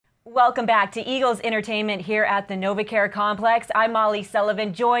Welcome back to Eagles Entertainment here at the NovaCare Complex. I'm Molly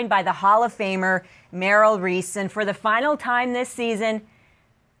Sullivan, joined by the Hall of Famer Merrill Reese. And for the final time this season,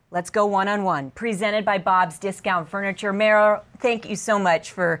 let's go one-on-one. Presented by Bob's Discount Furniture. Merrill, thank you so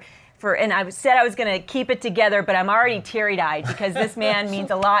much and I said I was going to keep it together, but I'm already teary-eyed because this man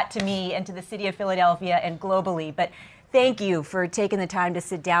means a lot to me and to the city of Philadelphia and globally. But thank you for taking the time to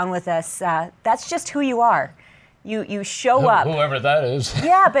sit down with us. That's just who you are. You show up. Whoever that is.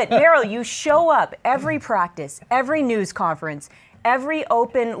 Yeah, but Merrill, you show up every practice, every news conference, every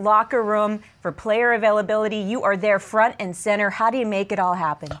open locker room for player availability. You are there front and center. How do you make it all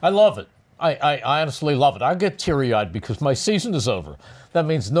happen? I love it. I honestly love it. I get teary-eyed because my season is over. That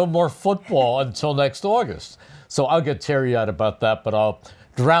means no more football until next August. So I'll get teary-eyed about that, but I'll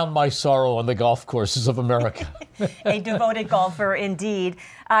drown my sorrow on the golf courses of America. A devoted golfer indeed.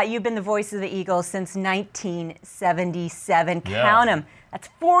 You've been the voice of the Eagles since 1977. Yeah. Count them. That's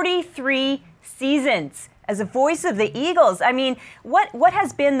 43 seasons as a voice of the Eagles. I mean, what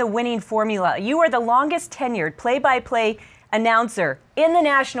has been the winning formula? You are the longest tenured play-by-play announcer in the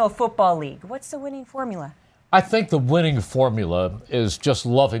National Football League. What's the winning formula? I think the winning formula is just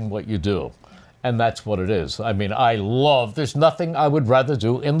loving what you do. And that's what it is. I mean, there's nothing I would rather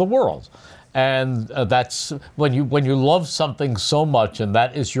do in the world. And that's when you love something so much and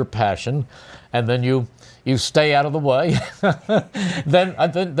that is your passion, and then you stay out of the way,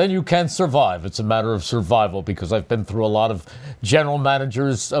 then you can survive. It's a matter of survival, because I've been through a lot of general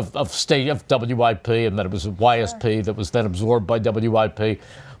managers of WIP, and then it was YSP that was then absorbed by WIP.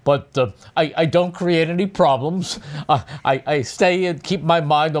 But I don't create any problems. I stay and keep my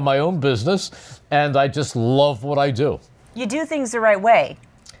mind on my own business, and I just love what I do. You do things the right way.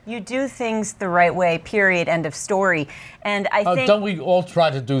 You do things the right way, period, end of story. And I think... Don't we all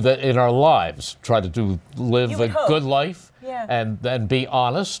try to do that in our lives? Try to live a good life, yeah, and be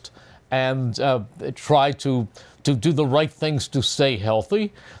honest, and try to do the right things to stay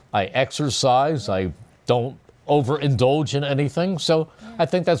healthy. I exercise. I don't overindulge in anything. So I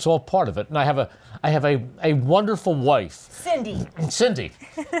think that's all part of it. And I have a wonderful wife, Cindy. And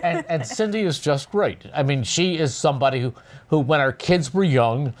Cindy is just great. I mean, she is somebody who when our kids were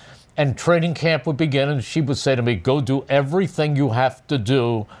young and training camp would begin, and she would say to me, go do everything you have to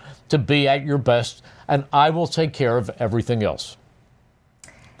do to be at your best, and I will take care of everything else.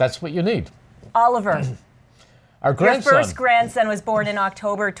 That's what you need. Oliver. Our grandson. Your first grandson was born in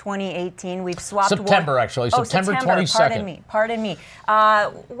October 2018. We've swapped September, actually. September 22nd. Pardon me.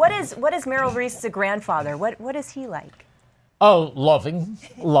 What is Merrill Reese as a grandfather? What is he like? Oh, loving.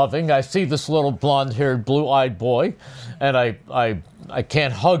 I see this little blonde-haired, blue-eyed boy, and I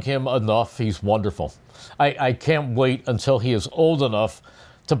can't hug him enough. He's wonderful. I can't wait until he is old enough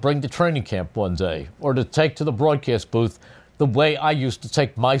to bring to training camp one day, or to take to the broadcast booth the way I used to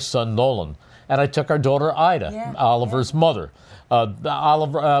take my son Nolan. And I took our daughter Ida, Oliver's mother.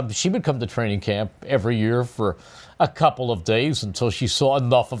 Oliver, she would come to training camp every year for a couple of days until she saw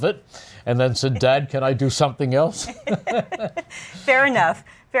enough of it, and then said, Dad, can I do something else? Fair enough.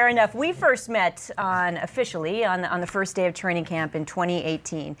 We first met officially on the first day of training camp in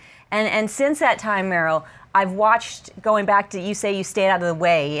 2018. And since that time, Merrill, I've watched, going back to, you say you stay out of the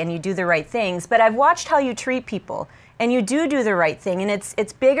way and you do the right things, but I've watched how you treat people. And you do the right thing, and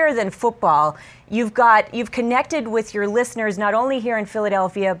it's bigger than football. You've connected with your listeners not only here in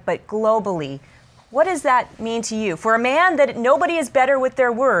Philadelphia but globally. What does that mean to you? For a man that nobody is better with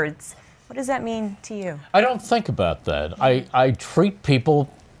their words, what does that mean to you? I don't think about that. I treat people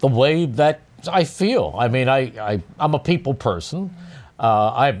the way that I feel. I mean, I'm a people person.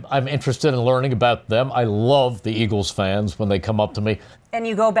 I'm interested in learning about them. I love the Eagles fans when they come up to me. And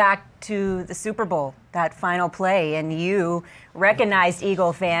you go back to the Super Bowl, that final play, and you recognized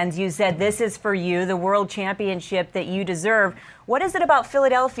Eagle fans. You said, this is for you, the world championship that you deserve. What is it about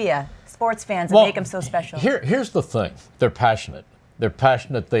Philadelphia sports fans that make them so special? Here's the thing. They're passionate.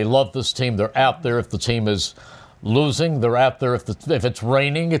 They love this team. They're out there if the team is losing. They're out there if it's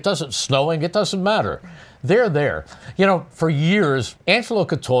raining. It doesn't snowing. It doesn't matter. They're there. You know, for years, Angelo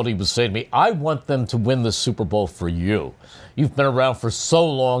Cataldi would say to me, I want them to win the Super Bowl for you. You've been around for so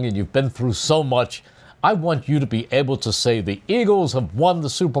long and you've been through so much. I want you to be able to say the Eagles have won the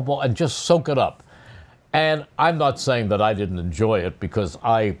Super Bowl and just soak it up. And I'm not saying that I didn't enjoy it, because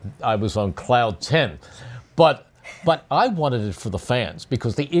I was on cloud 10. But I wanted it for the fans,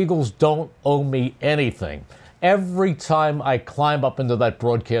 because the Eagles don't owe me anything. Every time I climb up into that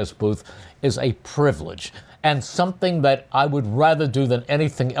broadcast booth is a privilege, and something that I would rather do than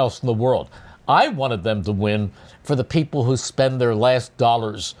anything else in the world. I wanted them to win for the people who spend their last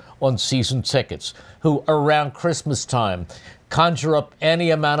dollars on season tickets, who around Christmas time conjure up any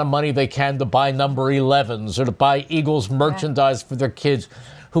amount of money they can to buy number 11s or to buy Eagles merchandise for their kids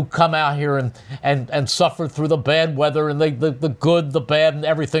who come out here and suffer through the bad weather and the good, the bad, and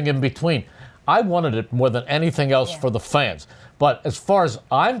everything in between. I wanted it more than anything else for the fans. But as far as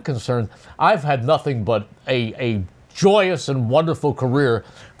I'm concerned, I've had nothing but a joyous and wonderful career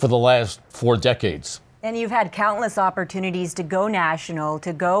for the last 4 decades. And you've had countless opportunities to go national,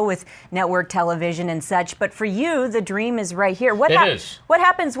 to go with network television and such. But for you, the dream is right here. What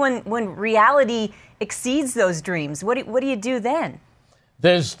happens when reality exceeds those dreams? What do you do then?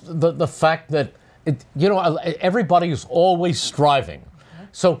 There's the fact that, everybody's always striving.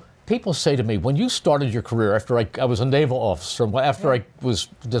 So people say to me, when you started your career, after I was a naval officer, after I was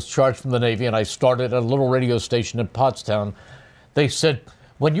discharged from the Navy and I started at a little radio station in Pottstown, they said,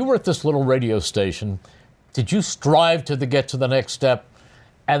 when you were at this little radio station, did you strive to get to the next step?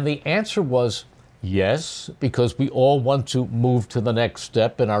 And the answer was yes, because we all want to move to the next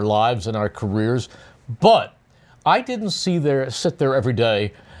step in our lives and our careers. But I didn't sit there every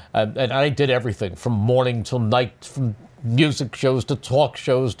day, and I did everything from morning till night, from music shows to talk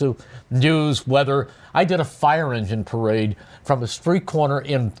shows to news, weather. I did a fire engine parade from a street corner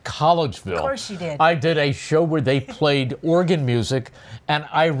in Collegeville. Of course you did. I did a show where they played organ music, and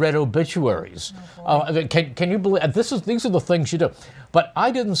I read obituaries. Can you believe these are the things you do? But I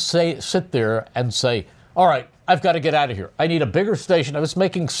didn't sit there and say, all right, I've got to get out of here. I need a bigger station. I was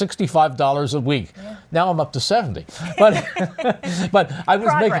making $65 a week. Yeah. Now I'm up to 70. But but I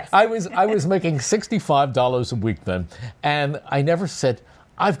was making $65 a week then, and I never said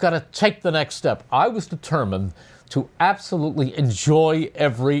I've got to take the next step. I was determined to absolutely enjoy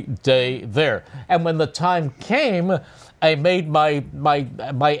every day there. And when the time came, I made my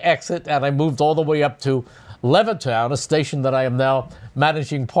exit and I moved all the way up to Levittown, a station that I am now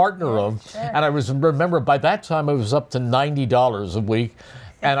managing partner of. Sure. And I remember by that time I was up to $90 a week.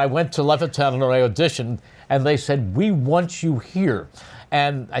 And I went to Levittown and I auditioned, and they said, we want you here.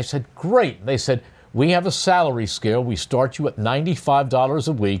 And I said, great. They said, we have a salary scale. We start you at $95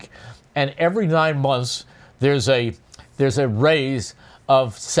 a week. And every 9 months, there's a raise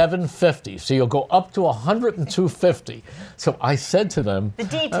of $750, so you'll go up to $102.50. So I said to them, the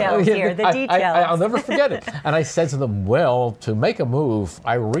details here, the details. I'll never forget it. And I said to them, well, to make a move,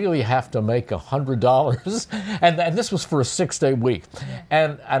 I really have to make $100, and this was for a 6-day week.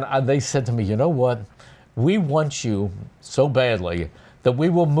 Yeah. And they said to me, you know what? We want you so badly that we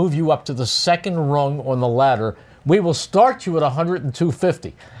will move you up to the second rung on the ladder. We will start you at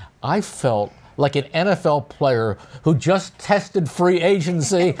 $102.50. I felt like an NFL player who just tested free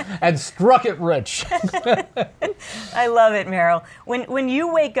agency and struck it rich. I love it, Merrill. When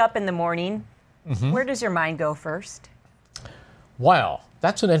you wake up in the morning, where does your mind go first? Wow,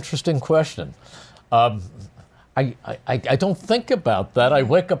 that's an interesting question. I don't think about that. I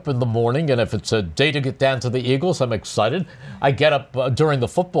wake up in the morning, and if it's a day to get down to the Eagles, I'm excited. I get up during the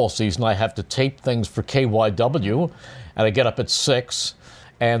football season. I have to tape things for KYW, and I get up at 6.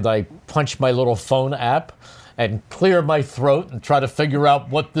 And I punch my little phone app and clear my throat and try to figure out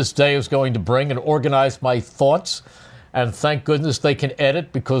what this day is going to bring and organize my thoughts. And thank goodness they can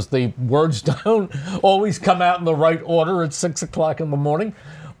edit, because the words don't always come out in the right order at 6 o'clock in the morning.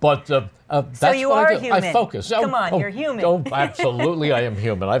 But that's so you what are I do. human. I focus. Come on, you're human. Oh, absolutely, I am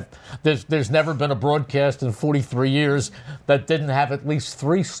human. There's never been a broadcast in 43 years that didn't have at least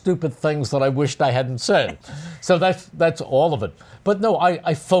 3 stupid things that I wished I hadn't said. So that's all of it. But no,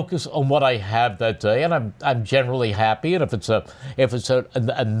 I focus on what I have that day, and I'm generally happy. And if it's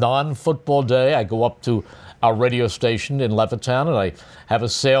a non-football day, I go up to our radio station in Levittown, and I have a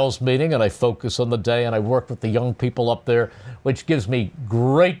sales meeting, and I focus on the day, and I work with the young people up there, which gives me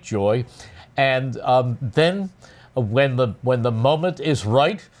great joy. And then when the moment is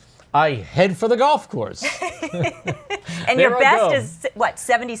right, I head for the golf course. And your best is, what,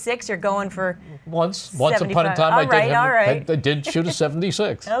 76? You're going for Once upon a time, I did shoot a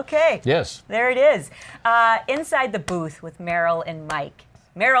 76. Okay. Yes. There it is. Inside the booth with Merrill and Mike.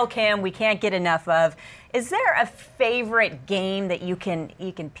 Merrill Cam, we can't get enough of. Is there a favorite game that you can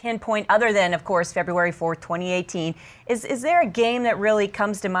pinpoint, other than, of course, February 4th, 2018? Is there a game that really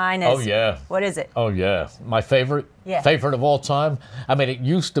comes to mind as, oh, yeah. What is it? Oh, yeah. My favorite? Yeah. Favorite of all time? I mean, it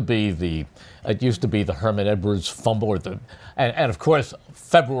used to be the Herman Edwards fumble, and of course,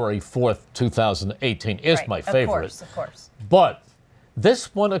 February 4th, 2018 is my favorite. Of course. But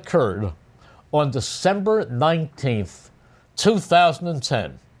this one occurred on December 19th,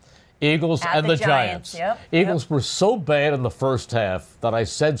 2010. Eagles and the Giants. Eagles were so bad in the first half that I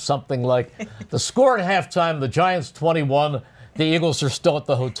said something like, the score at halftime, the Giants 21, the Eagles are still at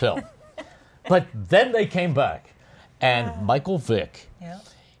the hotel. But then they came back. And Michael Vick Yeah.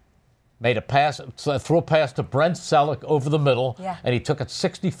 made a pass, threw a pass to Brent Selleck over the middle, Yeah. and he took it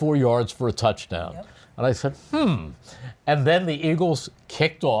 64 yards for a touchdown. Yep. And I said, And then the Eagles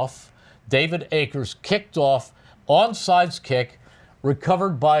kicked off. David Akers kicked off, onside kick,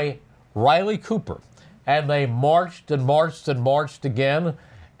 recovered by Riley Cooper. And they marched and marched and marched again.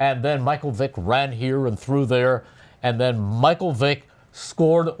 And then Michael Vick ran here and through there. And then Michael Vick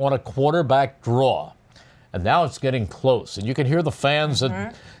scored on a quarterback draw. And now it's getting close. And you can hear the fans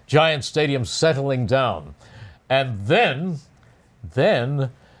at Giant Stadium settling down. And then the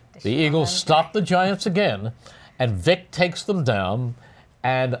Eagles stop the Giants again. And Vick takes them down.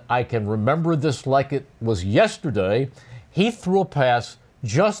 And I can remember this like it was yesterday. He threw a pass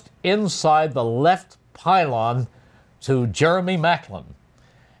just inside the left pylon to Jeremy Maclin.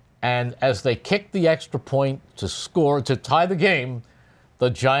 And as they kicked the extra point to score, to tie the game, the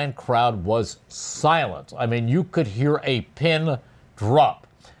Giant crowd was silent. I mean, you could hear a pin drop.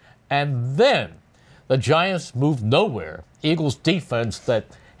 And then the Giants moved nowhere. Eagles defense that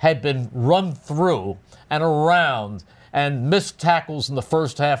had been run through and around and missed tackles in the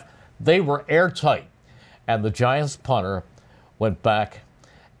first half, they were airtight. And the Giants punter went back,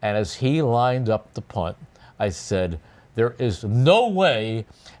 and as he lined up the punt, I said, there is no way,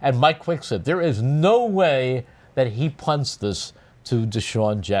 and Mike Quick said, there is no way that he punts this to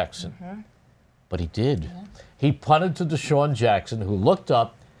Deshaun Jackson. But he did. He punted to Deshaun Jackson, who looked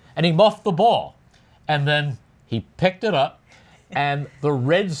up, and he muffed the ball. And then he picked it up, and the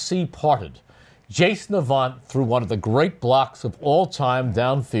Red Sea parted. Jason Avant threw one of the great blocks of all time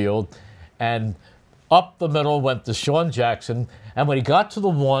downfield, and up the middle went Deshaun Jackson. And when he got to the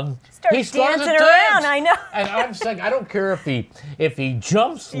one, he started dancing to dance. around. I know. And I'm saying, I don't care if he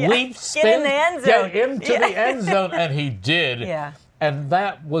jumps, leaps, Get in spins, the end zone. get into the end zone, and he did. Yeah. And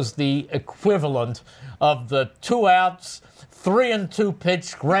that was the equivalent of the 2 outs, 3-2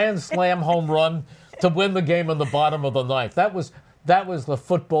 pitch, grand slam home run to win the game in the bottom of the ninth. That was the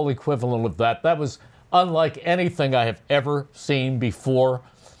football equivalent of that. That was unlike anything I have ever seen before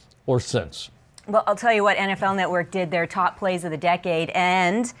or since. Well, I'll tell you what NFL Network did their top plays of the decade,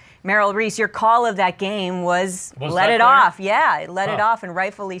 and Merrill Reese, your call of that game was let it off. Yeah, let it off, and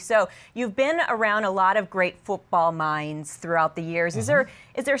rightfully so. You've been around a lot of great football minds throughout the years. Is there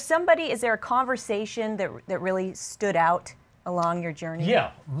a conversation that really stood out along your journey?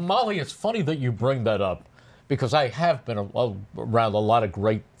 Yeah, Molly, it's funny that you bring that up, because I have been around a lot of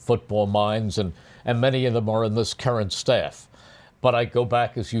great football minds, and many of them are in this current staff. But I go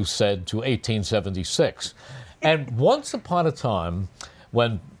back, as you said, to 1876. And once upon a time,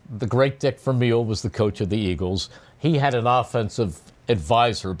 when the great Dick Vermeil was the coach of the Eagles, he had an offensive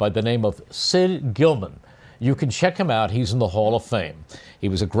advisor by the name of Sid Gilman. You can check him out. He's in the Hall of Fame. He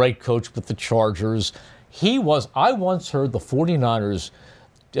was a great coach with the Chargers. I once heard the 49ers,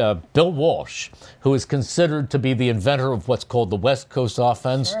 Bill Walsh, who is considered to be the inventor of what's called the West Coast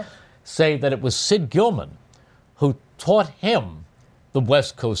offense, say that it was Sid Gilman who taught him the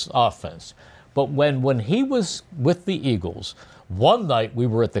West Coast offense. But when he was with the Eagles, one night we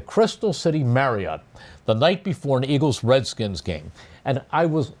were at the Crystal City Marriott the night before an Eagles-Redskins game, and I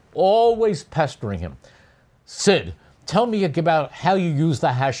was always pestering him. Sid, tell me about how you use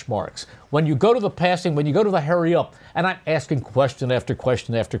the hash marks. When you go to the passing, when you go to the hurry up, and I'm asking question after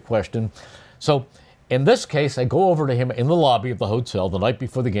question after question. So in this case, I go over to him in the lobby of the hotel the night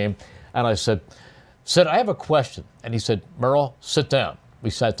before the game, and I said, Sid, I have a question. And he said, Merrill, sit down.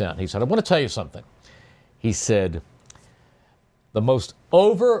 We sat down. He said, I want to tell you something. He said, the most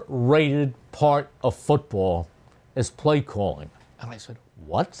overrated part of football is play calling. And I said,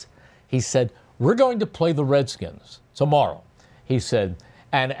 what? He said, we're going to play the Redskins tomorrow. He said,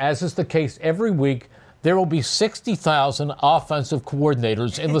 and as is the case every week, there will be 60,000 offensive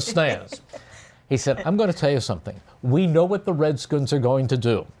coordinators in the stands. He said, I'm going to tell you something. We know what the Redskins are going to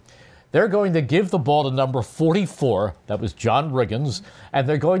do. They're going to give the ball to number 44, that was John Riggins, and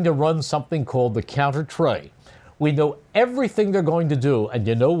they're going to run something called the counter tray. We know everything they're going to do, and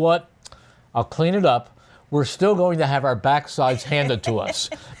you know what? I'll clean it up. We're still going to have our backsides handed to us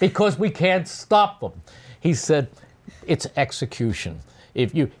because we can't stop them. He said, it's execution.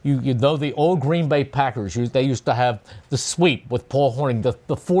 If you know the old Green Bay Packers, they used to have the sweep with Paul Hornung,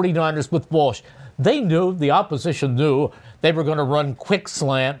 the 49ers with Walsh. They knew, the opposition knew, they were going to run quick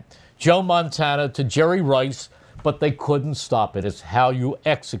slant, Joe Montana to Jerry Rice, but they couldn't stop it. It's how you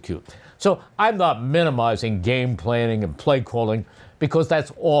execute. So I'm not minimizing game planning and play calling because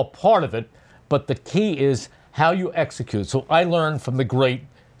that's all part of it, but the key is how you execute. So I learned from the great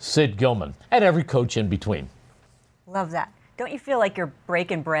Sid Gilman and every coach in between. Love that. Don't you feel like you're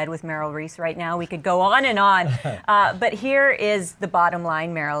breaking bread with Merrill Reese right now? We could go on and on. But here is the bottom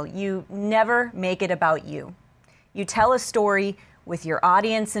line, Merrill. You never make it about you. You tell a story with your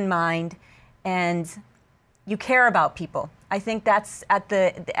audience in mind, and you care about people. I think that's at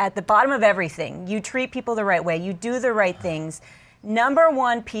the bottom of everything. You treat people the right way. You do the right things. Number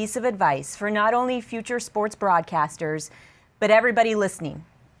one piece of advice for not only future sports broadcasters, but everybody listening.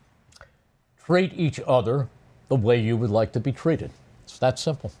 Treat each other the way you would like to be treated. It's that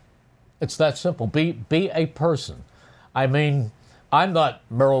simple. It's that simple. Be a person. I mean, I'm not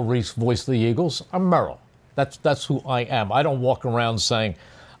Merrill Reese, voice of the Eagles. I'm Merrill. That's who I am. I don't walk around saying,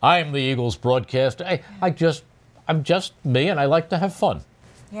 I am the Eagles broadcaster. I'm just me, and I like to have fun.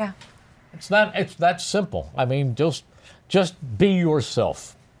 Yeah. It's that simple. I mean, just be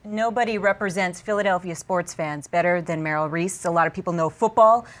yourself. Nobody represents Philadelphia sports fans better than Merrill Reese. A lot of people know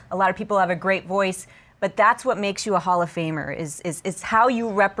football. A lot of people have a great voice. But that's what makes you a Hall of Famer, is how you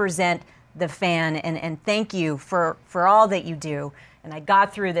represent the fan. And thank you for all that you do. And I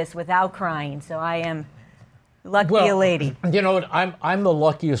got through this without crying, so I am lucky a lady. You know what? I'm the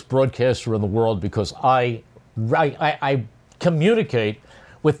luckiest broadcaster in the world because I communicate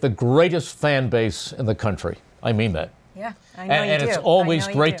with the greatest fan base in the country. I mean that. Yeah, I know you do. And it's always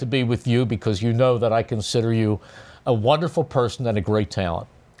great to be with you because you know that I consider you a wonderful person and a great talent.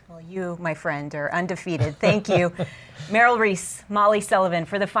 Well, you, my friend, are undefeated. Thank you. Merrill Reese, Molly Sullivan,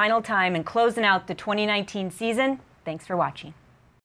 for the final time and closing out the 2019 season. Thanks for watching.